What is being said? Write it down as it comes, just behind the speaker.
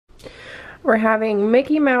We're having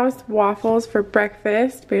Mickey Mouse waffles for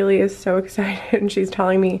breakfast. Bailey is so excited and she's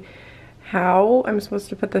telling me how I'm supposed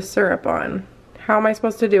to put the syrup on. How am I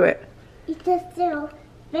supposed to do it? You just do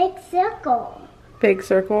big circle. Big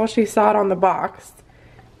circle. She saw it on the box.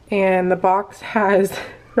 And the box has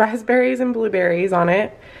raspberries and blueberries on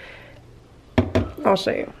it. I'll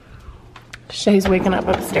show you. Shay's waking up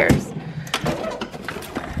upstairs.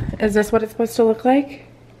 Is this what it's supposed to look like?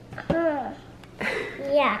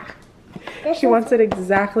 Yeah. She wants it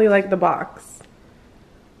exactly like the box.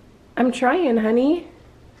 I'm trying, honey.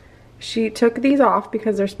 She took these off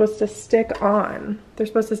because they're supposed to stick on. They're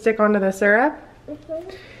supposed to stick onto the syrup?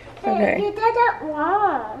 Mm-hmm. Okay. You did it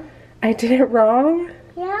wrong. I did it wrong?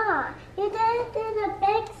 Yeah. You did a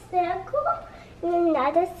big circle, and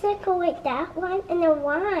another circle like that one, and a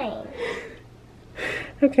line.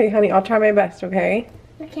 Okay, honey, I'll try my best, okay?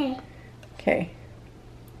 Okay. Okay.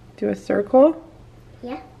 Do a circle?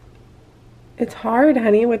 Yeah. It's hard,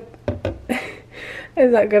 honey, with...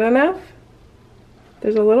 Is that good enough?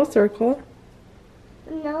 There's a little circle.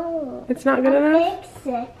 No. It's not good enough?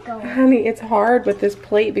 Big circle. Honey, it's hard with this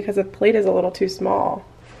plate because the plate is a little too small.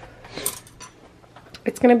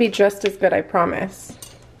 It's gonna be just as good, I promise.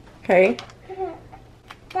 Okay?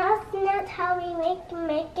 That's not how we make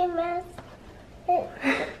Mickey Mouse.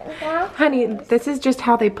 Honey, this is just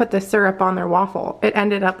how they put the syrup on their waffle. It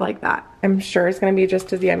ended up like that. I'm sure it's gonna be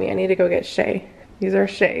just as yummy. I need to go get Shay. These are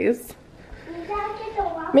Shay's.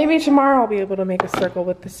 Maybe tomorrow I'll be able to make a circle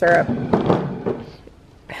with the syrup.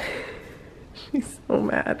 She's so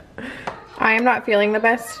mad. I am not feeling the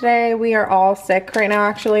best today. We are all sick right now,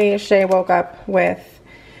 actually. Shay woke up with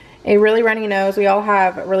a really runny nose. We all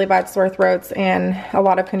have really bad sore throats and a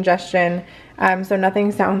lot of congestion. So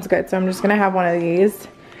nothing sounds good. So I'm just gonna have one of these.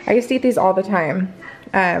 I used to eat these all the time.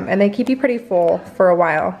 And they keep you pretty full for a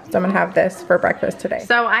while. So I'm gonna have this for breakfast today.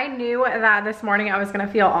 So I knew that this morning I was gonna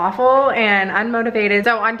feel awful and unmotivated.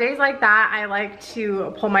 So on days like that, I like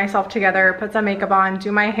to pull myself together, put some makeup on,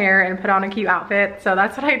 do my hair, and put on a cute outfit. So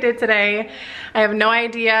that's what I did today. I have no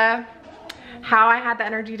idea how I had the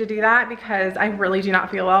energy to do that because I really do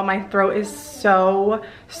not feel well. My throat is so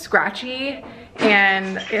scratchy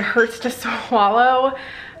and it hurts to swallow.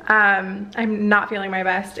 I'm not feeling my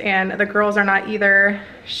best and the girls are not either.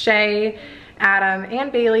 Shay, Adam,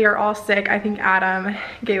 and Bailey are all sick. I think Adam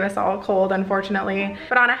gave us all a cold, unfortunately.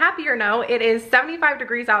 But on a happier note, it is 75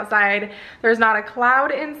 degrees outside. There's not a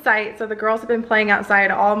cloud in sight, so the girls have been playing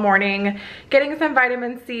outside all morning, getting some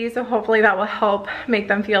vitamin C, so hopefully that will help make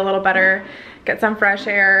them feel a little better, get some fresh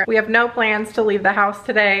air. We have no plans to leave the house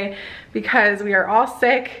today because we are all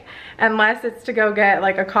sick, unless it's to go get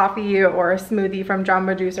like a coffee or a smoothie from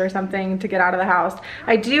Jamba Juice or something to get out of the house.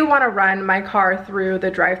 I do want to run my car through the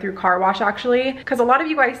drive-through car wash actually, because a lot of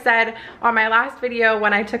you guys said on my last video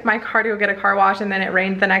when I took my car to go get a car wash and then it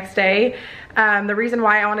rained the next day, the reason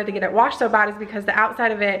why I wanted to get it washed so bad is because the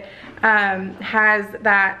outside of it has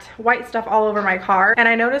that white stuff all over my car. And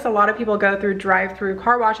I notice a lot of people go through drive-through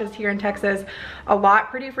car washes here in Texas a lot,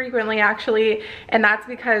 pretty frequently actually, and that's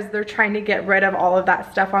because they're trying to get rid of all of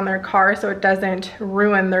that stuff on their car so it doesn't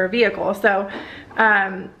ruin their vehicle. So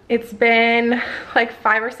it's been like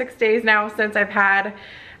 5 or 6 days now since I've had,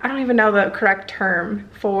 I don't even know the correct term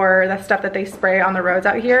for the stuff that they spray on the roads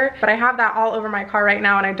out here, but I have that all over my car right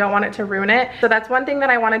now and I don't want it to ruin it. So that's one thing that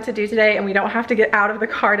I wanted to do today, and we don't have to get out of the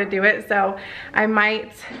car to do it. So I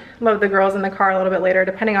might load the girls in the car a little bit later,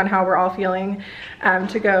 depending on how we're all feeling,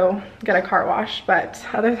 to go get a car wash. But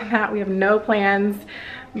other than that, we have no plans,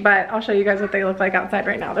 but I'll show you guys what they look like outside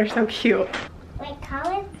right now. They're so cute. My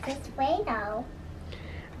car is this way though.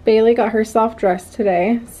 Bailey got herself dressed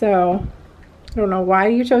today, so I don't know why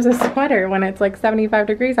you chose a sweater when it's like 75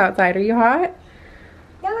 degrees outside. Are you hot?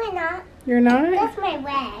 No, I'm not. You're not? That's my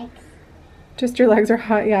legs. Just your legs are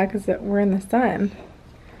hot, yeah, because we're in the sun.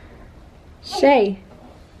 Shay,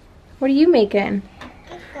 what are you making?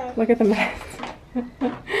 Look at the mess.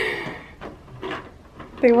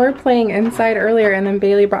 They were playing inside earlier and then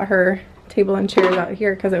Bailey brought her table and chairs out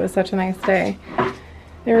here because it was such a nice day.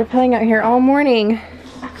 They were playing out here all morning.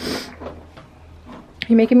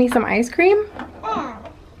 You making me some ice cream?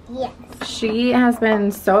 Yes. She has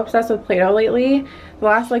been so obsessed with Play-Doh lately. The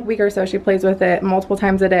last like week or so she plays with it multiple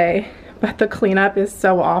times a day, but the cleanup is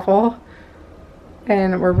so awful.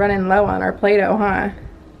 And we're running low on our Play-Doh, huh?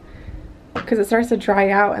 Because it starts to dry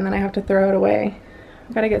out and then I have to throw it away.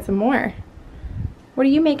 I've got to get some more. What are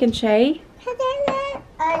you making, Shay? What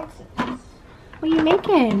are you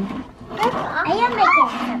making? I am making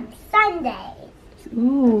some sundaes.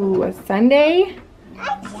 Ooh, a sundae?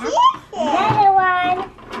 Another one.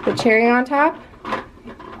 The cherry on top?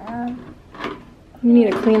 You need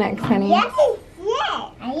a Kleenex, honey. Yes,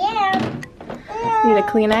 yes, I am. You need a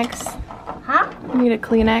Kleenex? Huh? You need a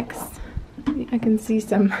Kleenex? I can see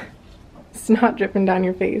some snot dripping down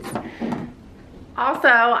your face. Also,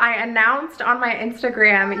 I announced on my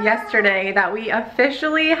Instagram yesterday that we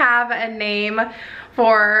officially have a name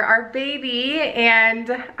for our baby,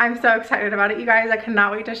 and I'm so excited about it, you guys. I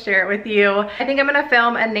cannot wait to share it with you. I think I'm gonna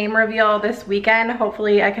film a name reveal this weekend.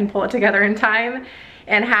 Hopefully I can pull it together in time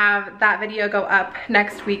and have that video go up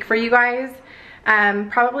next week for you guys.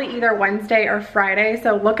 Probably either Wednesday or Friday,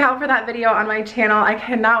 so look out for that video on my channel. I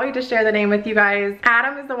cannot wait to share the name with you guys.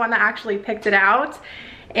 Adam is the one that actually picked it out,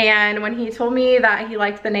 and when he told me that he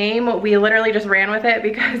liked the name, we literally just ran with it,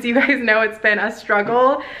 because you guys know it's been a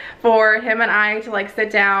struggle for him and I to like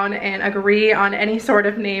sit down and agree on any sort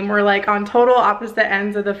of name. We're like on total opposite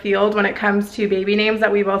ends of the field when it comes to baby names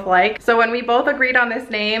that we both like. So when we both agreed on this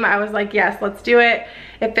name, I was like, yes, let's do it.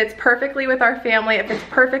 It fits perfectly with our family. It fits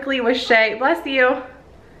perfectly with Shay. Bless you.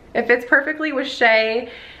 It fits perfectly with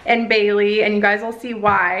Shay and Bailey, and you guys will see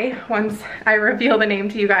why once I reveal the name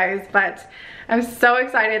to you guys. But I'm so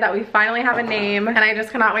excited that we finally have a name, and I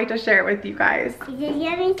just cannot wait to share it with you guys. This is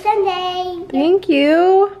Yummy Sunday. Thank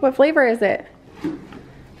you. What flavor is it?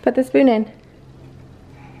 Put the spoon in.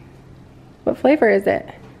 What flavor is it?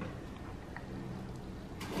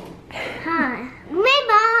 Huh.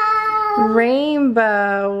 Rainbow.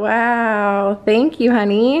 Rainbow. Wow. Thank you,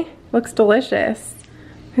 honey. Looks delicious.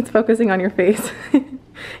 It's focusing on your face.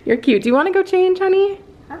 You're cute. Do you want to go change, honey?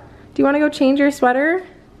 Huh? Do you want to go change your sweater?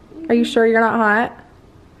 Are you sure you're not hot?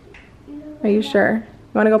 Are you sure?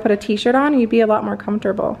 You want to go put a t-shirt on? You'd be a lot more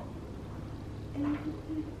comfortable.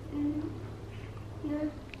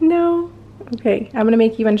 No? Okay, I'm gonna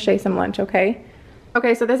make you and Shay some lunch, okay?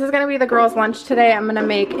 Okay, so this is gonna be the girls' lunch today. I'm gonna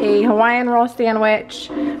make a Hawaiian roll sandwich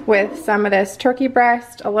with some of this turkey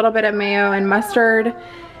breast, a little bit of mayo and mustard,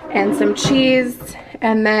 and some cheese,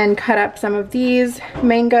 and then cut up some of these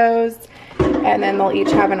mangoes, and then they'll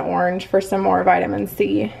each have an orange for some more vitamin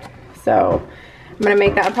C. So I'm gonna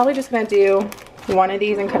make that. I'm probably just gonna do one of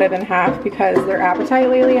these and cut it in half, because their appetite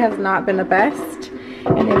lately has not been the best,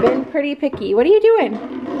 and they've been pretty picky. What are you doing?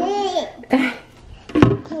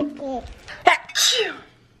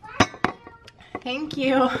 Thank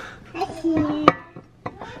you.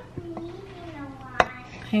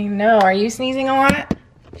 I know. Are you sneezing a lot?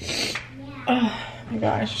 Oh my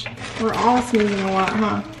gosh. We're all sneezing a lot,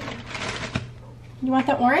 huh? You want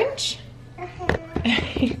the orange?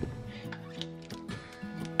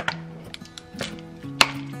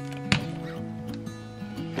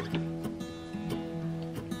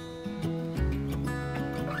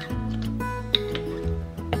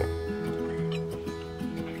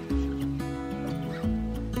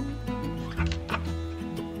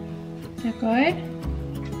 Is that good?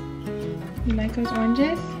 You like those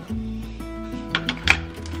oranges?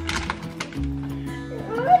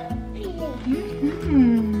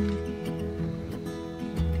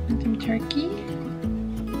 And some turkey.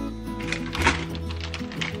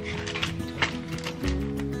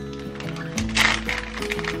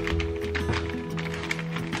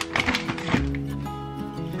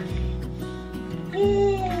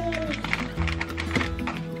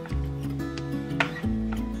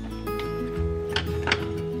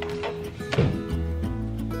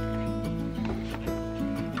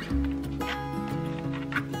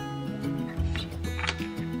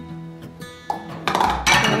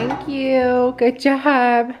 Thank you. Good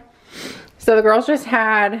job. So the girls just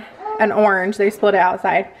had an orange. They split it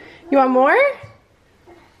outside. You want more?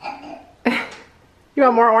 You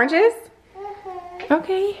want more oranges?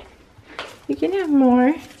 Okay. You can have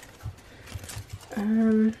more.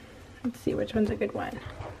 Let's see which one's a good one.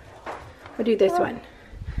 We'll do this one.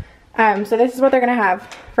 So this is what they're gonna have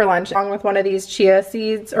for lunch, along with one of these chia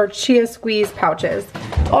seeds or chia squeeze pouches.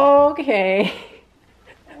 Okay.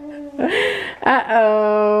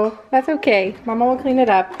 Uh-oh. That's okay. Mama will clean it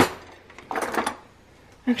up.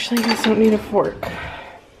 Actually, you guys don't need a fork.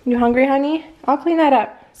 You hungry, honey? I'll clean that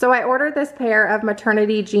up. So I ordered this pair of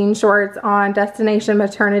maternity jean shorts on Destination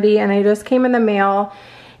Maternity, and they just came in the mail.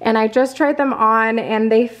 And I just tried them on,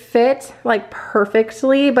 and they fit like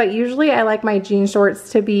perfectly, but usually I like my jean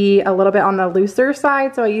shorts to be a little bit on the looser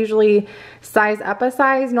side, so I usually size up a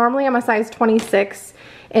size. Normally I'm a size 26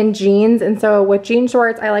 in jeans, and so with jean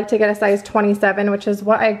shorts I like to get a size 27, which is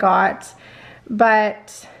what I got.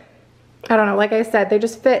 But I don't know, like I said, they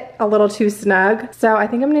just fit a little too snug, so I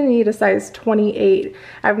think I'm gonna need a size 28.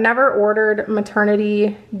 I've never ordered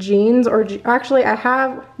maternity jeans, or actually I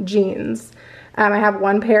have jeans, I have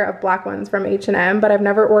one pair of black ones from H&M, but I've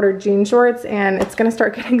never ordered jean shorts, and it's gonna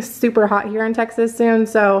start getting super hot here in Texas soon,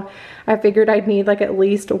 so I figured I'd need like at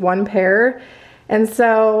least one pair. And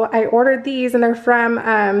so I ordered these, and they're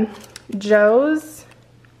from Joe's.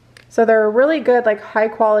 So they're a really good, like, high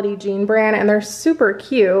quality jean brand, and they're super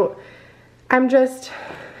cute. I'm just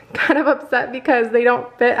kind of upset because they don't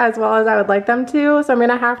fit as well as I would like them to, so I'm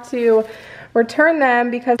gonna have to return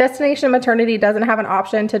them because Destination Maternity doesn't have an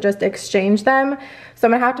option to just exchange them. So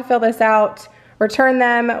I'm gonna have to fill this out, return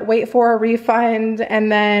them, wait for a refund,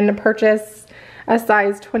 and then purchase a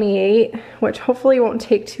size 28, which hopefully won't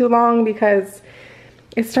take too long because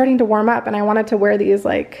it's starting to warm up and I wanted to wear these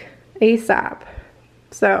like ASAP.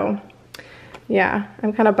 So yeah,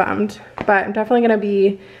 I'm kind of bummed, but I'm definitely gonna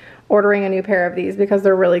be ordering a new pair of these because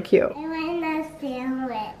they're really cute. I want a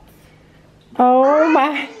sandwich. Oh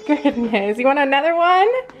my goodness. You want another one?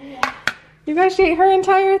 Yeah. You guys ate her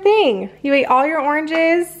entire thing. You ate all your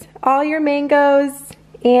oranges, all your mangoes,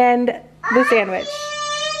 and the sandwich.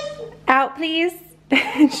 Out, please.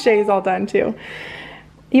 Shay's all done too.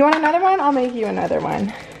 You want another one? I'll make you another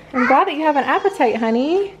one. I'm glad that you have an appetite,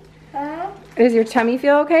 honey. Huh? Does your tummy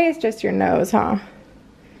feel okay? It's just your nose, huh?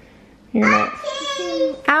 Your nose.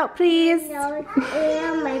 Out, please. No,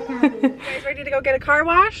 and my tummy. You guys ready to go get a car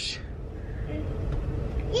wash?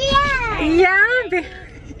 Yeah. Yeah.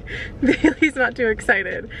 Bailey's not too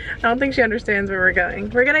excited. I don't think she understands where we're going.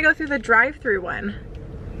 We're gonna go through the drive-through one.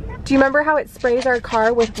 Do you remember how it sprays our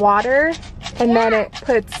car with water and then it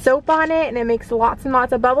puts soap on it and it makes lots and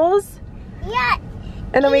lots of bubbles? Yeah.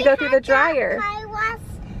 And then we go through the dryer. I was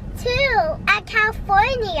too at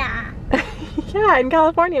California. Yeah, in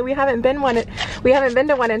California. We haven't been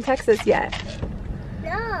to one in Texas yet.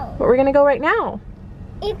 No. But we're gonna go right now.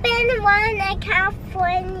 It's been one at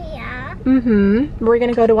California. Mm-hmm. We're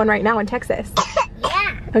gonna go to one right now in Texas.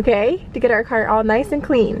 Yeah. Okay? To get our car all nice and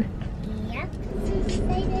clean. Yep. So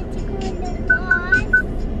excited to go in the wash.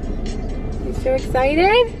 You so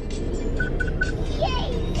excited?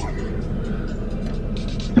 Yay.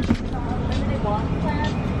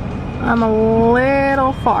 I'm a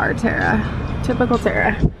little far, Tara. Typical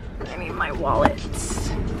Tara. I need my wallet.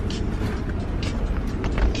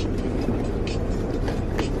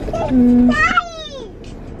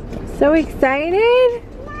 So excited?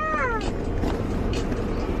 Yeah.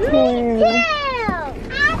 Yeah.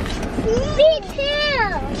 Me too.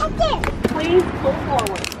 Okay. Please pull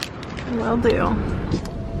forward. Will do.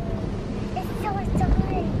 It's so dark.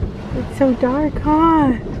 It's so dark,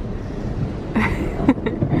 huh?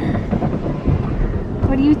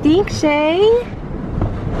 What do you think, Shay?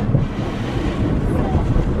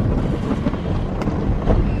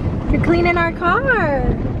 You're cleaning our car.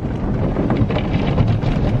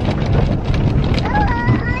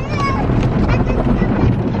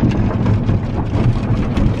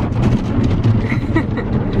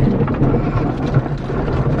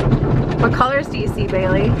 What colors do you see,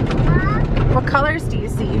 Bailey? What colors do you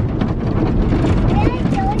see?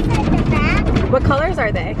 What colors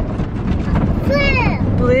are they? Blue.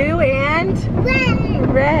 Blue and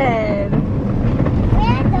Red. red.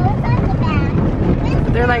 Where are those on the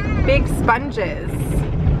back? They're like big sponges.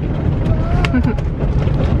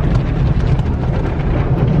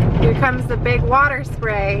 Here comes the big water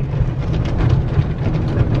spray.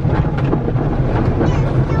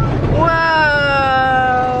 Whoa!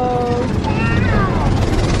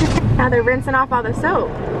 Now they're rinsing off all the soap.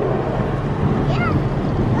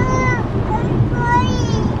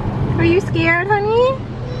 Are you scared, honey?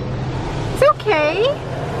 It's okay.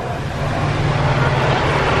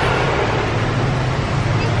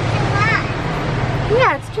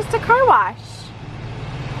 Yeah, it's just a car wash.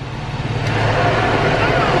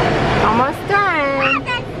 Almost done.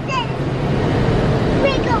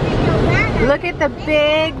 Look at the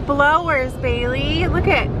big blowers, Bailey. Look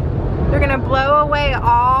at, they're gonna blow away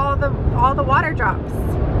all the water drops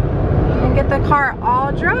and get the car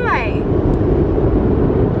all dry.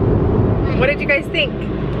 What did you guys think?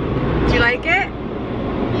 Did you like it?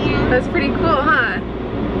 Yeah. That's pretty cool, huh?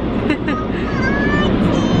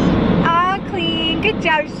 All clean. Good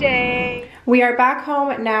job, Shay. We are back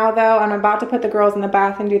home now, though. I'm about to put the girls in the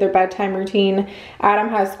bath and do their bedtime routine. Adam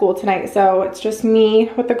has school tonight, so it's just me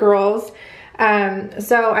with the girls.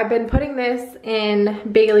 So I've been putting this in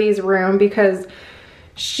Bailey's room because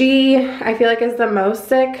she, I feel like, is the most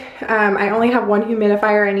sick. I only have one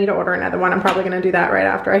humidifier. I need to order another one. I'm probably gonna do that right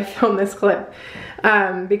after I film this clip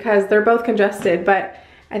because they're both congested, but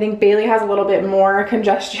I think Bailey has a little bit more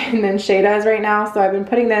congestion than Shay does right now. So I've been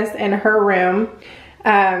putting this in her room.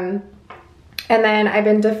 And then I've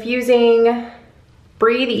been diffusing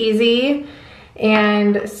Breathe Easy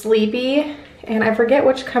and Sleepy and I forget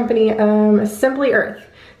which company, Simply Earth.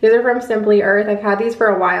 These are from Simply Earth. I've had these for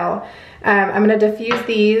a while. I'm gonna diffuse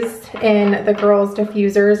these in the girls'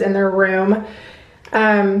 diffusers in their room.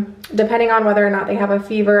 Depending on whether or not they have a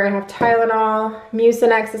fever, I have Tylenol,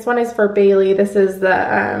 Mucinex. This one is for Bailey. This is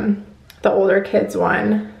the older kids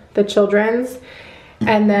one, the children's.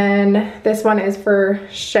 And then this one is for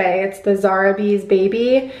Shay. It's the Zara Bees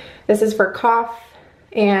Baby. This is for cough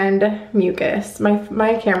and mucus.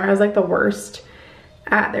 My camera is like the worst.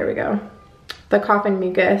 There we go. The cough and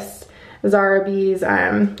mucus, Zara Bees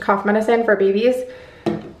cough medicine for babies.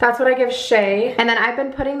 That's what I give Shay. And then I've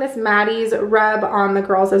been putting this Maddie's rub on the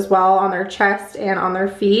girls as well, on their chest and on their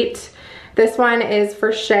feet. This one is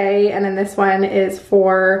for Shay, and then this one is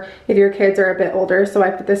for if your kids are a bit older. So I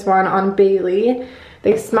put this one on Bailey.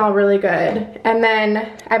 They smell really good. And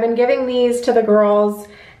then I've been giving these to the girls.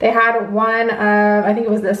 They had one of, I think it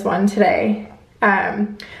was this one today.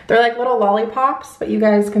 They're like little lollipops, but you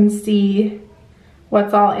guys can see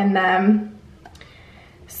what's all in them.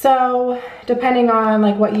 So depending on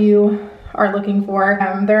like what you are looking for,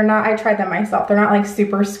 they're not, I tried them myself. They're not like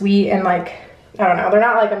super sweet and like, I don't know, they're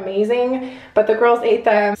not like amazing, but the girls ate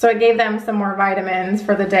them. So I gave them some more vitamins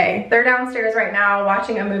for the day. They're downstairs right now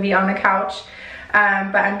watching a movie on the couch.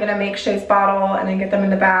 But I'm gonna make Shay's bottle and then get them in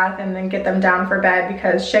the bath and then get them down for bed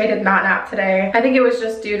because Shay did not nap today. I think it was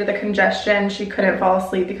just due to the congestion. She couldn't fall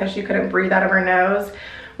asleep because she couldn't breathe out of her nose,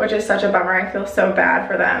 which is such a bummer. I feel so bad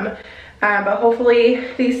for them. But hopefully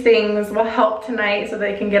these things will help tonight so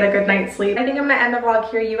they can get a good night's sleep. I think I'm gonna end the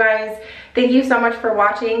vlog here, you guys. Thank you so much for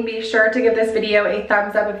watching. Be sure to give this video a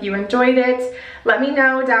thumbs up if you enjoyed it. Let me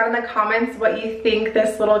know down in the comments what you think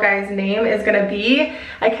this little guy's name is gonna be.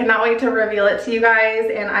 I cannot wait to reveal it to you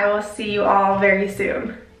guys, and I will see you all very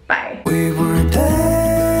soon. Bye. We were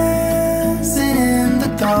dancing in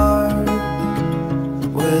the dark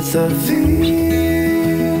with a